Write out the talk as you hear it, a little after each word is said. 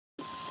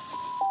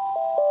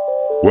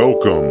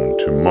Welcome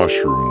to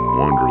Mushroom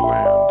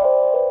Wonderland.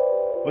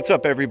 What's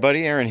up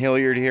everybody, Aaron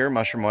Hilliard here,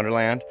 Mushroom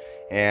Wonderland,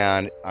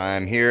 and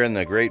I'm here in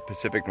the great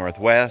Pacific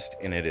Northwest,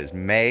 and it is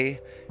May,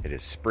 it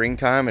is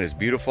springtime, it is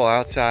beautiful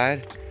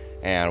outside,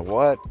 and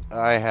what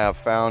I have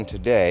found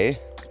today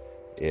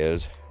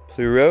is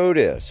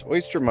Pleurotus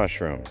oyster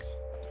mushrooms.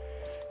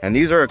 And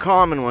these are a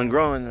common one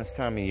growing this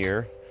time of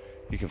year.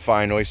 You can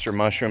find oyster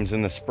mushrooms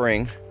in the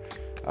spring,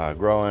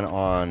 growing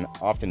on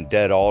often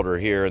dead alder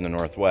here in the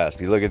Northwest.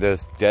 If you look at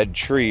this dead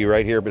tree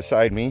right here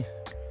beside me,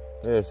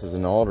 this is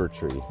an alder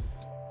tree.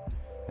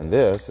 And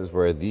this is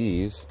where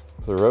these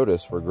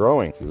Pleurotus were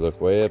growing. If you look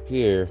way up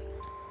here,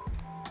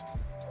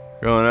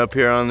 growing up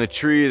here on the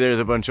tree, there's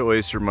a bunch of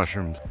oyster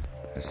mushrooms.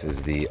 This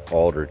is the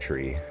alder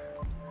tree.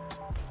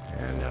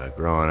 And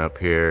growing up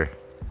here,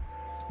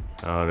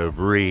 out of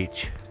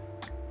reach,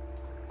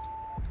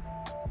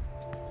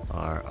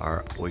 are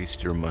our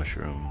oyster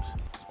mushrooms.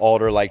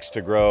 Alder likes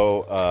to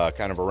grow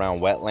kind of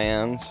around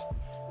wetlands,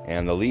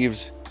 and the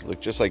leaves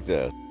look just like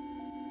this.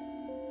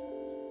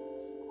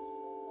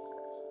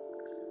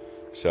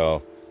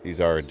 So these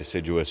are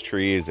deciduous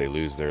trees. They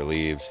lose their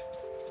leaves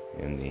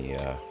in the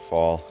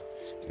fall,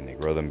 and they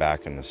grow them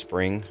back in the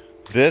spring.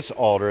 This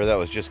alder that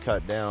was just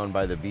cut down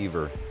by the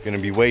beaver, gonna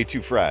be way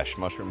too fresh.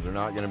 Mushrooms are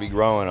not gonna be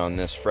growing on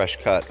this fresh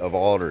cut of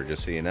alder,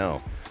 just so you know.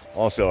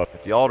 Also,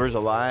 if the alder's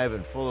alive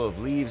and full of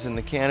leaves in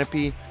the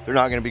canopy, they're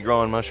not gonna be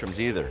growing mushrooms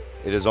either.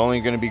 It is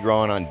only gonna be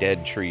growing on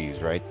dead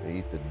trees, right? They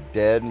eat the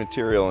dead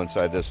material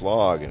inside this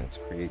log, and it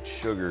creates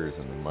sugars,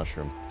 and the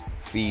mushroom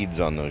feeds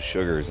on those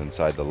sugars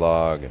inside the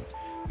log, and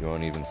you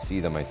won't even see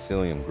the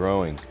mycelium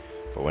growing.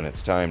 But when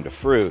it's time to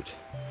fruit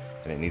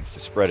and it needs to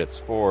spread its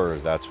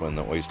spores, that's when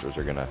the oysters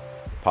are gonna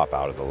pop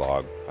out of the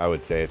log. I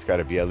would say it's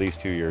gotta be at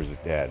least 2 years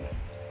dead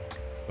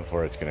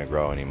before it's gonna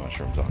grow any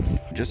mushrooms on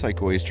it. Just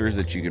like oysters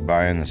that you could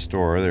buy in the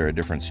store, they're a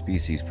different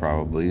species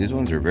probably. These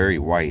ones are very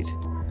white.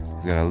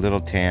 They've got a little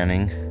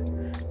tanning,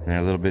 and they're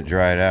a little bit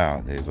dried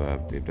out.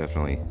 They've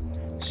definitely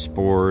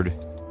spored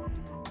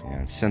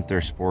and sent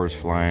their spores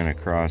flying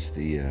across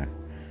the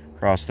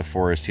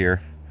forest here.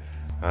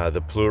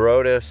 The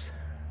Pleurotus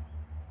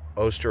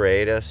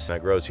Ostreatus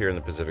that grows here in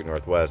the Pacific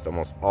Northwest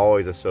almost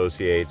always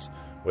associates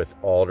with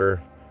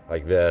alder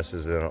like this.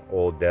 Is an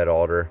old dead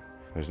alder.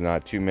 There's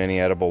not too many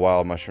edible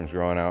wild mushrooms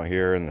growing out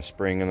here in the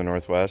spring in the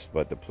Northwest,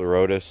 but the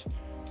Pleurotus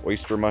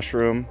oyster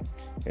mushroom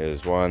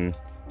is one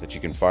that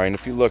you can find.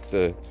 If you look,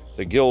 the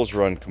gills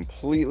run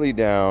completely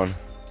down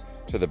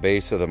to the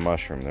base of the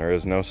mushroom. There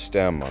is no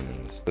stem on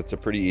these. It's a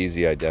pretty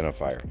easy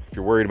identifier. If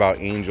you're worried about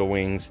angel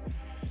wings,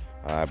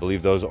 I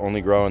believe those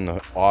only grow in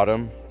the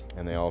autumn,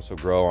 and they also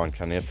grow on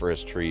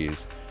coniferous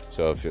trees.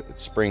 So if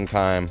it's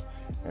springtime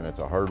and it's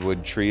a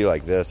hardwood tree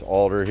like this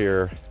alder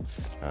here,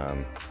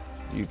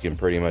 you can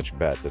pretty much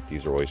bet that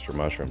these are oyster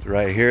mushrooms.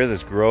 Right here,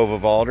 this grove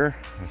of alder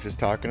I was just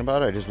talking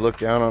about, I just looked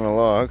down on a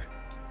log,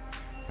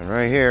 and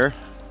right here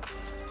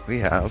we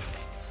have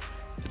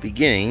the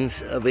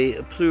beginnings of a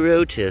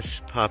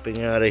Pleurotus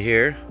popping out of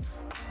here.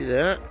 See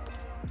that?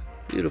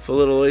 Beautiful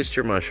little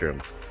oyster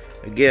mushroom.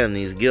 Again,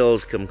 these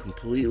gills come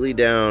completely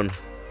down.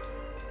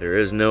 There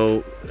is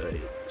no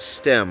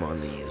stem on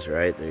these,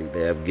 right?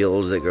 They have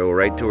gills that go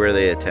right to where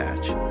they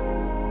attach.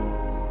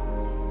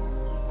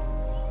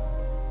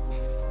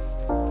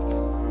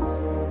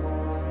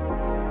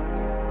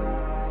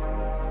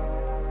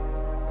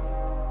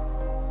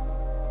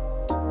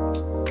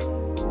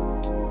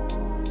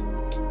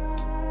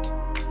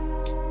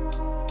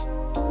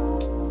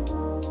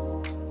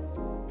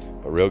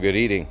 Real good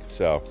eating.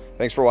 So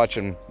thanks for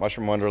watching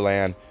Mushroom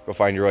Wonderland. Go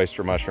find your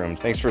oyster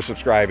mushrooms. Thanks for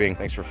subscribing.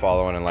 Thanks for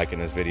following and liking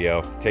this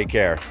video. Take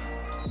care.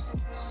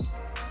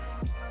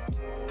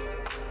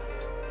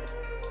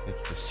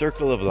 It's the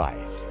circle of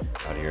life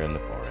out here in the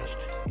forest.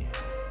 Yeah.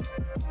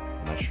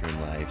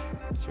 Mushroom life,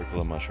 circle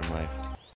of mushroom life.